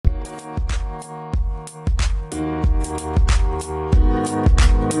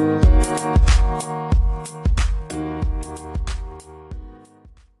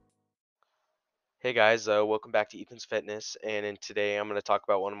guys, welcome back to Ethan's Fitness, and today I'm going to talk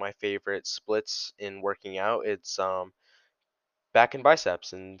about one of my favorite splits in working out. It's back and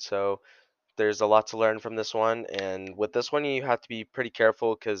biceps, and so there's a lot to learn from this one. And with this one, you have to be pretty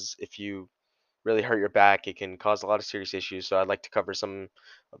careful because if you really hurt your back, it can cause a lot of serious issues. So I'd like to cover some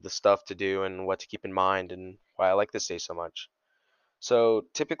of the stuff to do and what to keep in mind and why I like this day so much. So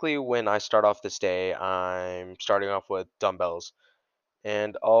typically, when I start off this day, I'm starting off with dumbbells.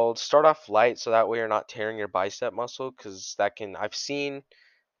 And I'll start off light so that way you're not tearing your bicep muscle because I've seen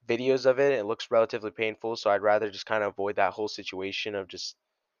videos of it. It looks relatively painful, so I'd rather just kind of avoid that whole situation of just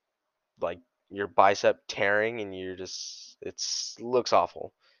like your bicep tearing and you're just it's looks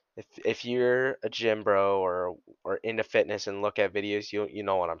awful. If you're a gym bro or into fitness and look at videos, you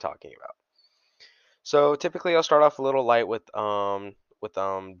know what I'm talking about. So typically I'll start off a little light with dumbbell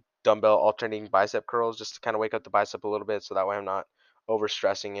alternating bicep curls just to kind of wake up the bicep a little bit so that way I'm not over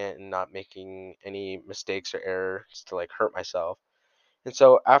stressing it and not making any mistakes or errors to like hurt myself. And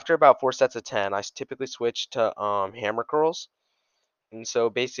so after about 4 sets of 10, typically switch to hammer curls. And so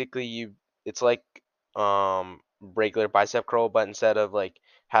basically it's like regular bicep curl, but instead of like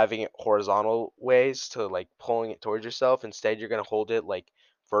having it horizontal ways to like pulling it towards yourself, instead you're gonna hold it like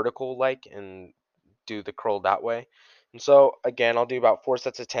vertical like and do the curl that way. And so again, I'll do about 4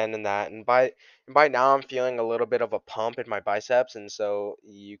 sets of 10 in that. And by now I'm feeling a little bit of a pump in my biceps, and so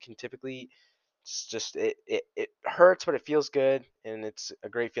you can typically it hurts, but it feels good, and it's a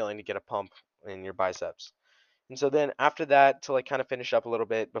great feeling to get a pump in your biceps. And so then after that, to like kind of finish up a little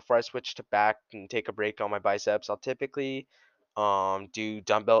bit before I switch to back and take a break on my biceps, I'll typically do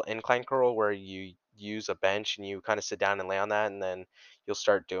dumbbell incline curl where you use a bench and you kind of sit down and lay on that, and then you'll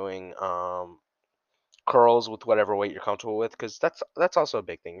start doing curls with whatever weight you're comfortable with because that's also a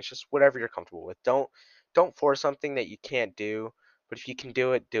big thing. It's just whatever you're comfortable with. Don't force something that you can't do, but if you can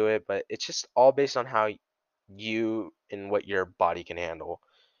do it, but it's just all based on how you and what your body can handle.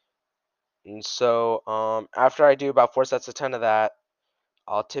 And so after I do about 4 sets of 10 of that,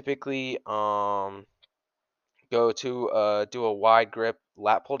 I'll typically go to do a wide grip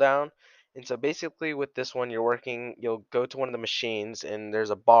lat pull down. And so basically with this one you'll go to one of the machines and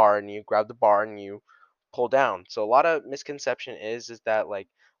there's a bar and you grab the bar and you pull down. So a lot of misconception is that like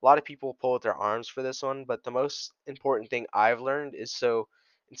a lot of people pull with their arms for this one, but the most important thing I've learned is so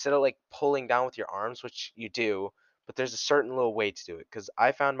instead of like pulling down with your arms, which you do, but there's a certain little way to do it. Because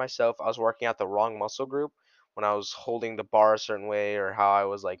I found myself I was working out the wrong muscle group when I was holding the bar a certain way or how I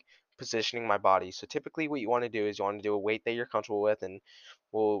was like positioning my body. So typically what you want to do is you want to do a weight that you're comfortable with and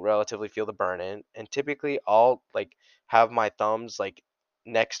will relatively feel the burn in. And typically I'll like have my thumbs like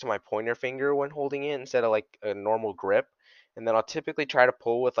next to my pointer finger when holding it instead of like a normal grip. And then I'll typically try to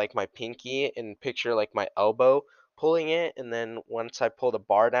pull with like my pinky and picture like my elbow pulling it. And then once I pull the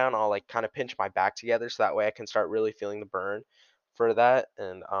bar down, I'll like kind of pinch my back together so that way I can start really feeling the burn for that.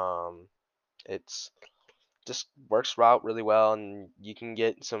 And it's just works out really well, and you can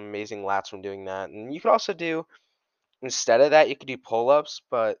get some amazing lats from doing that. And you could also do instead of that, you could do pull-ups,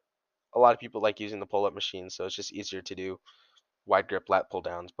 but a lot of people like using the pull-up machine, so it's just easier to do wide grip lat pull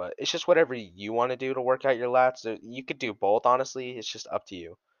downs. But it's just whatever you want to do to work out your lats. You could do both, honestly. It's just up to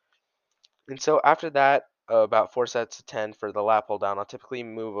you. And so after that, about 4 sets of 10 for the lat pull down, I'll typically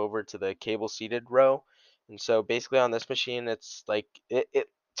move over to the cable seated row. And so basically on this machine, it's like it's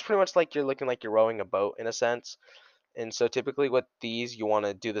pretty much like you're looking like you're rowing a boat in a sense. And so typically with these, you want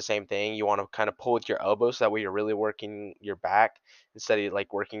to do the same thing. You want to kind of pull with your elbows so that way you're really working your back instead of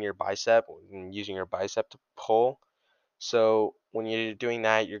like working your bicep and using your bicep to pull. So when you're doing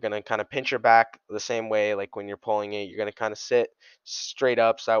that, you're going to kind of pinch your back the same way like when you're pulling it. You're going to kind of sit straight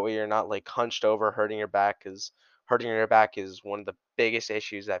up so that way you're not like hunched over hurting your back because hurting your back is one of the biggest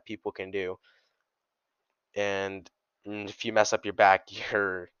issues that people can do. And if you mess up your back,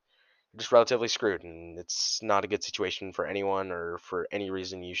 you're just relatively screwed, and it's not a good situation for anyone or for any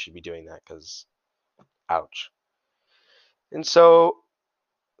reason you should be doing that because ouch. And so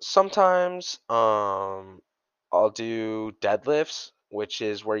sometimes I'll do deadlifts, which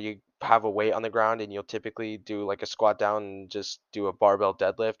is where you have a weight on the ground and you'll typically do like a squat down and just do a barbell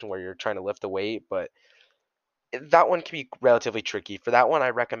deadlift where you're trying to lift the weight, but that one can be relatively tricky. For that one,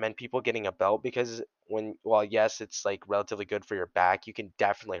 I recommend people getting a belt because while yes, it's like relatively good for your back, you can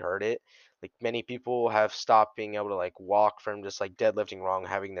definitely hurt it. Like many people have stopped being able to like walk from just like deadlifting wrong,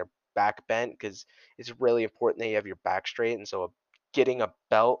 having their back bent because it's really important that you have your back straight. And so getting a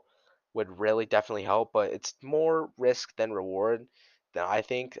belt would really definitely help, but it's more risk than reward. Than I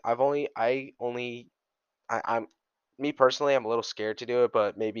think I only I'm me personally, I'm a little scared to do it,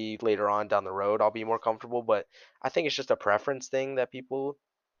 but maybe later on down the road I'll be more comfortable. But I think it's just a preference thing that people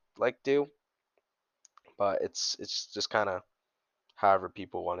like do. but it's just kind of however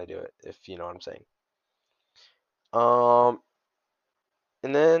people want to do it, if you know what I'm saying. Um,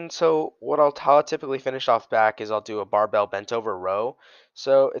 and then, so what how I'll typically finish off back is I'll do a barbell bent over row.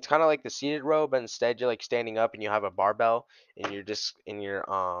 So it's kind of like the seated row, but instead you're like standing up and you have a barbell, and you're just in your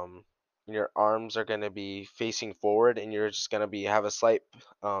arms are gonna be facing forward, and you're just gonna be have a slight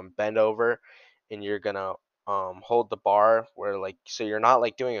bend over, and you're gonna hold the bar where like so you're not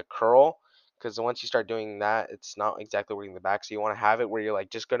like doing a curl, because once you start doing that, it's not exactly working the back. So you want to have it where you're like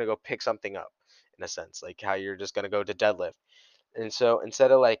just gonna go pick something up, in a sense, like how you're just gonna go to deadlift. And so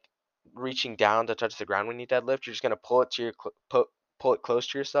instead of like reaching down to touch the ground when you deadlift, you're just gonna pull it to your pull it close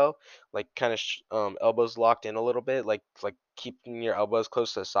to yourself, like kind of elbows locked in a little bit, like keeping your elbows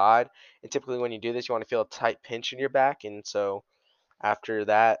close to the side. And typically when you do this, you want to feel a tight pinch in your back. And so after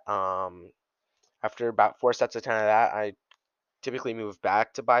that, after about 4 sets of 10 of that, I typically move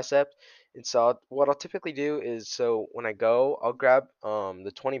back to bicep. And so what I'll typically do is so when I go, I'll grab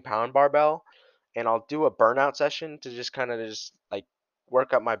the 20-pound barbell and I'll do a burnout session to just kind of just like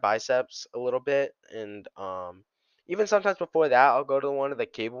work up my biceps a little bit. And even sometimes before that, I'll go to one of the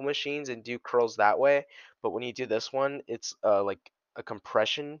cable machines and do curls that way. But when you do this one, it's like a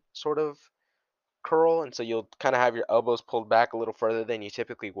compression sort of curl, and so you'll kind of have your elbows pulled back a little further than you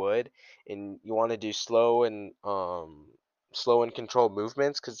typically would, and you want to do slow and controlled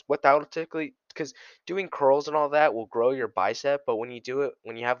movements, because what that will typically because doing curls and all that will grow your bicep, but when you do it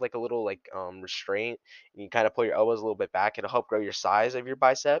when you have like a little like restraint and you kind of pull your elbows a little bit back, it'll help grow your size of your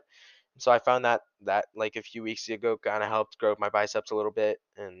bicep. And so I found that like a few weeks ago kind of helped grow my biceps a little bit.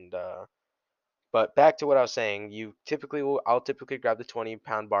 And but back to what I was saying, I'll typically grab the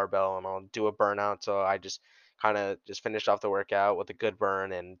 20-pound barbell and I'll do a burnout. So I just kind of just finish off the workout with a good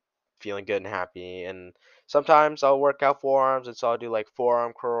burn and feeling good and happy. And sometimes I'll work out forearms, and so I'll do like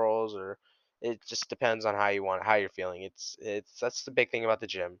forearm curls, or it just depends on how you're feeling. It's that's the big thing about the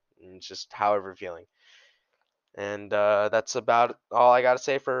gym. It's just however you're feeling. And that's about all I got to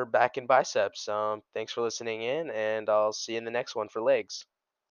say for back and biceps. Thanks for listening in, and I'll see you in the next one for legs.